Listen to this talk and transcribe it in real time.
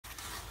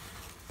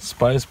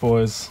Spice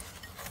Boys.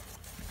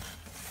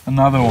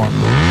 Another one.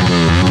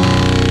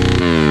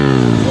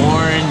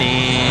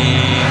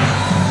 Warning.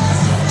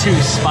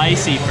 Too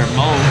spicy for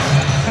most.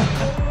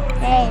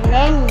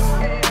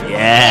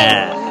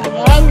 Yeah.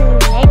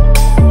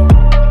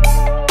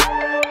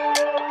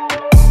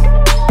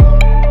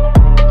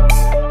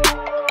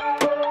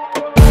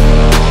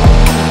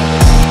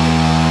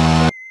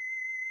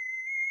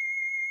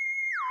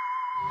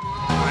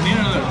 I need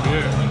another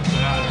beer. Like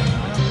that.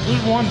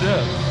 There's one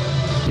dip.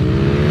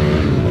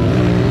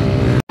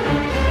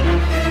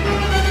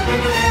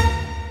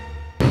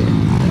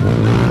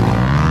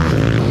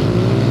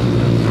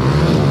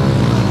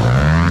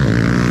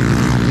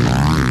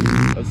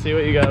 Let's see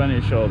what you got on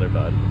your shoulder,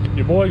 bud.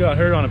 Your boy got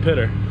hurt on a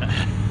pitter.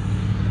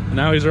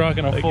 Now he's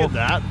rocking a full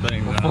that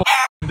thing,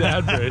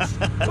 dad brace.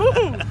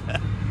 Ooh,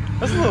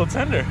 that's a little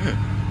tender.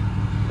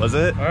 Was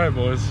it? All right,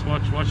 boys.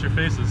 Watch your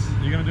faces.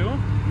 You gonna do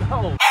them?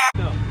 No.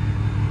 No.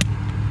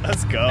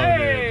 Let's go,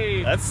 Hey!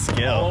 dude. That's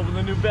skill. All over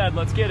the new bed.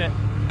 Let's get it.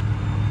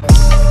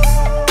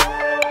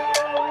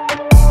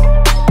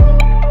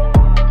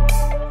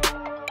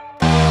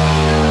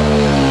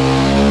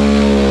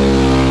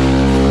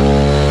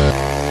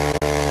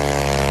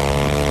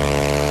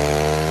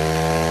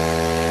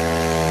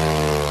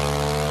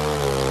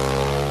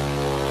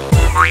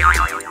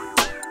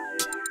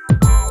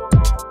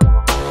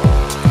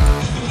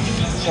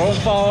 Don't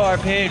follow our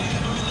page,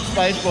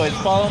 Spice Boys.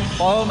 Follow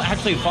them.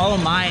 Actually, follow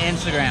my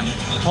Instagram,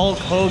 Hulk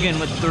Hogan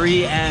with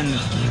 3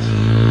 N's.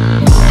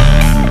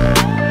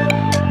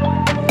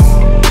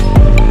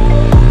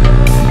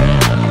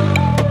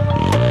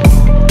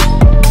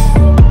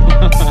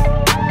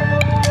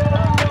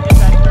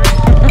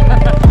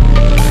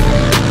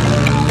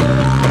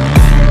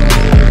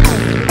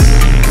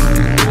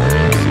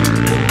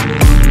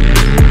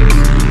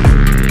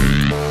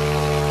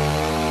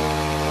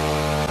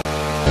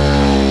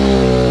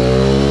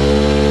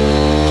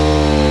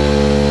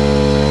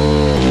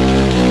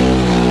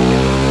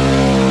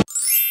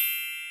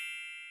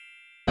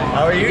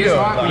 How are you doing?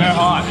 They're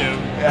hot, dude.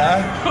 Yeah?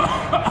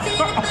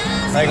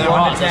 Like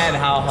 1 to 10,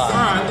 how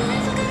hot?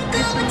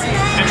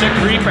 It's a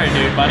creeper,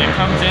 dude, but it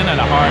comes in at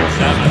a hard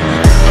 7.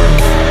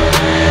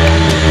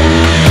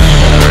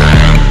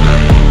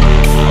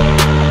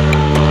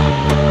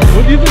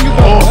 What do you think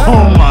about that?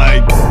 Oh my.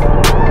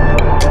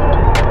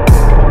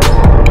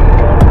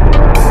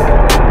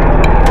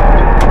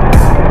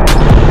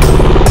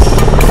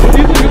 What do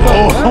you think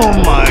about that? Oh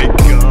my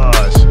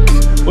gosh.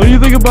 What do you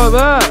think about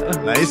that?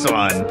 Nice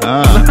one.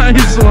 Huh?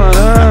 Nice one,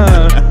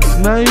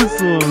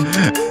 nice one.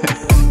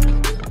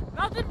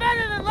 Nothing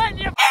better than letting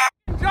your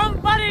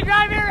drunk buddy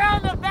drive you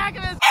around the back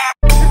of his.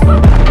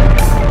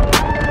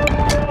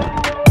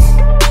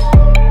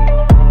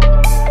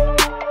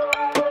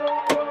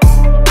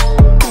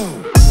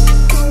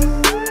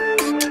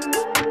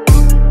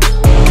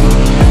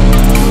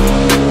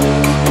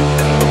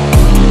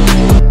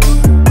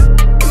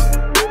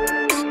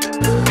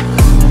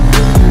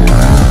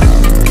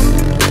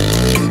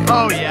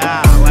 Oh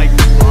yeah, like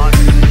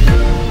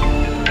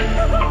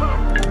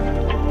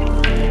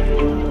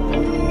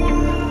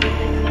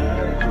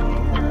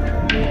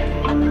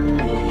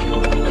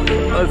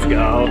let's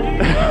go.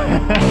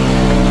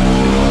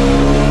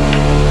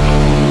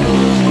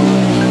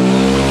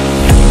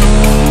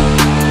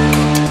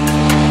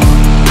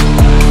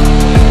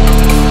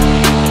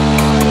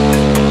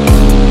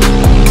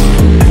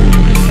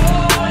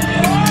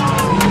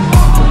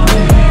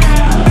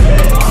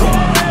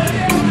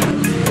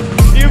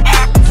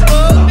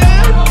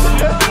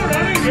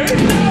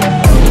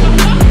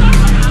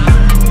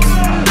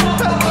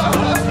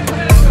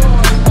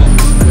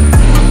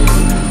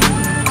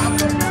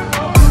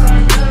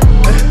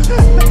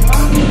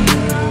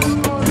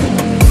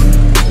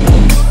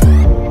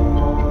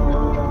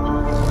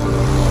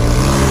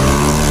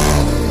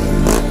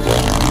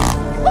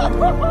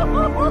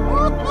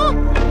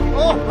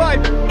 Oh my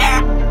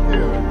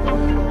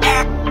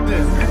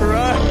Jesus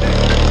Christ.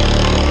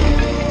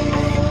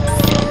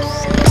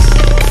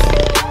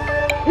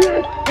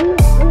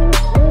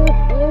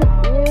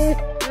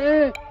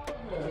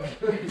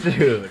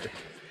 Dude.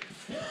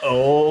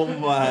 Oh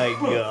my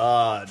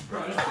god.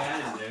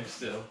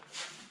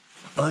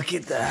 Look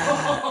at that.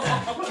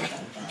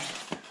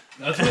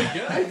 That's what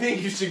good. I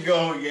think you should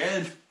go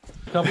again.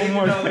 Couple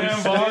more cran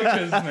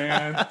vodkas,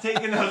 man.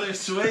 Take another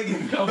swig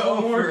and Couple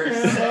go more for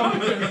cran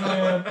vodkas,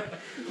 man.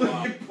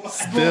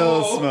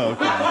 Still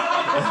smoking.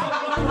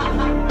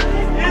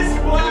 His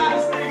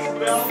plastic's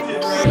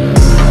melted right.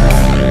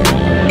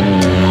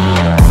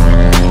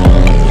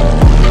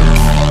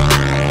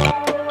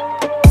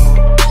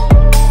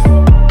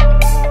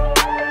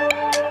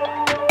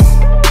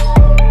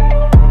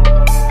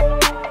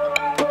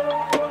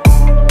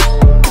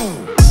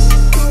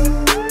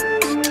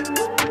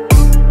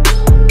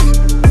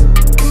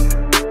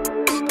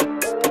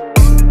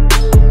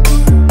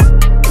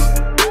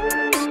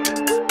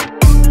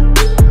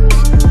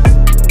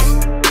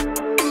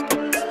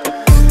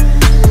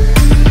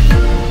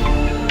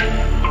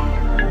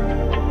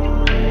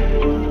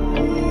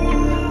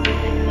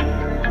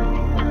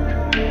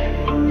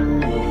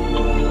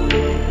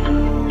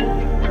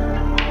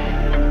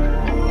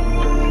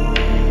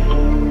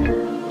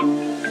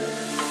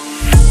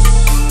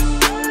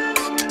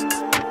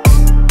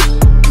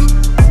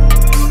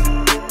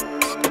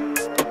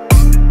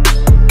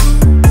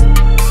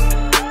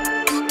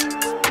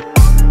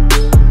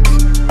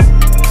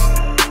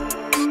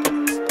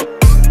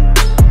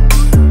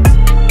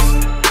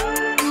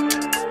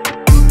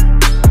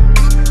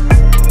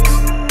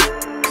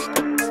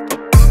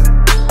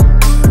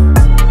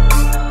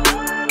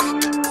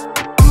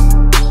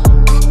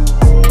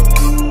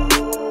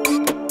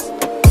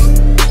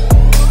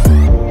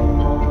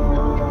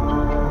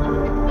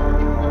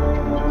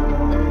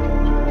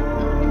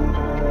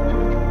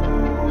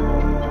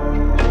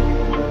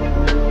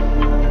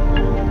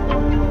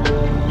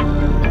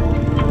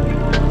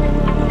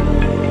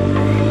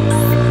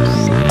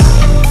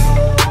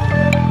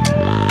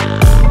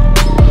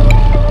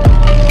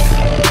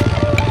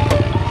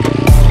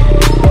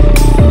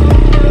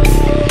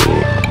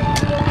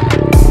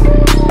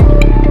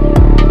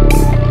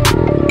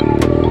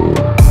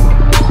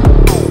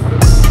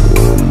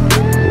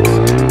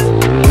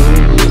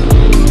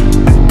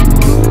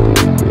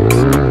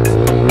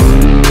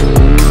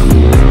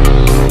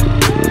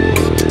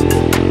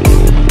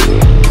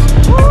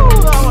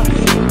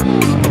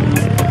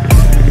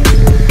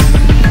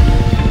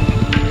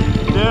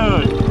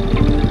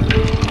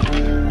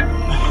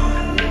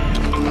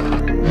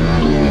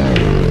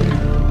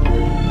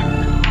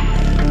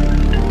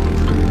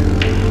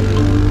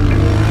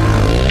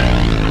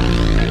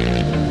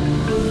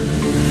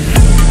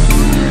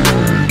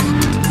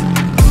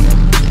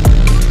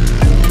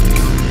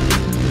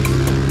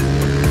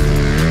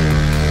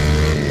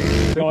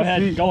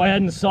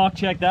 ahead and sock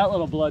check that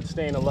little blood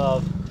stain of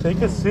love. Take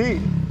a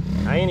seat.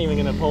 I ain't even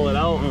gonna pull it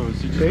out. Oh,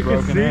 she just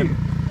broken in.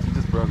 She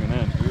just broken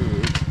in.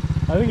 Ooh.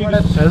 I think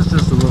that's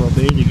just a little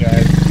baby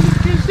guy.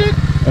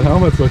 That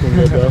helmet's looking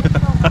good though.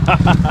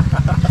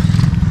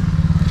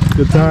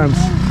 Good times.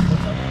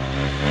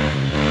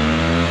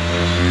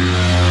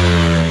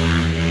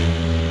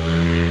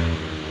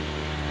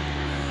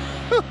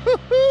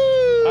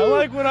 I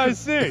like what I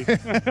see.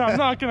 I'm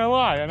not gonna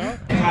lie, you know?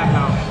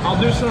 I'll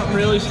do something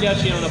really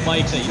sketchy on a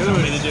bike that you told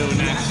me to do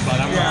next, but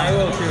I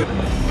will too.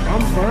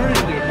 I'm burning,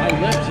 dude. My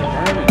lip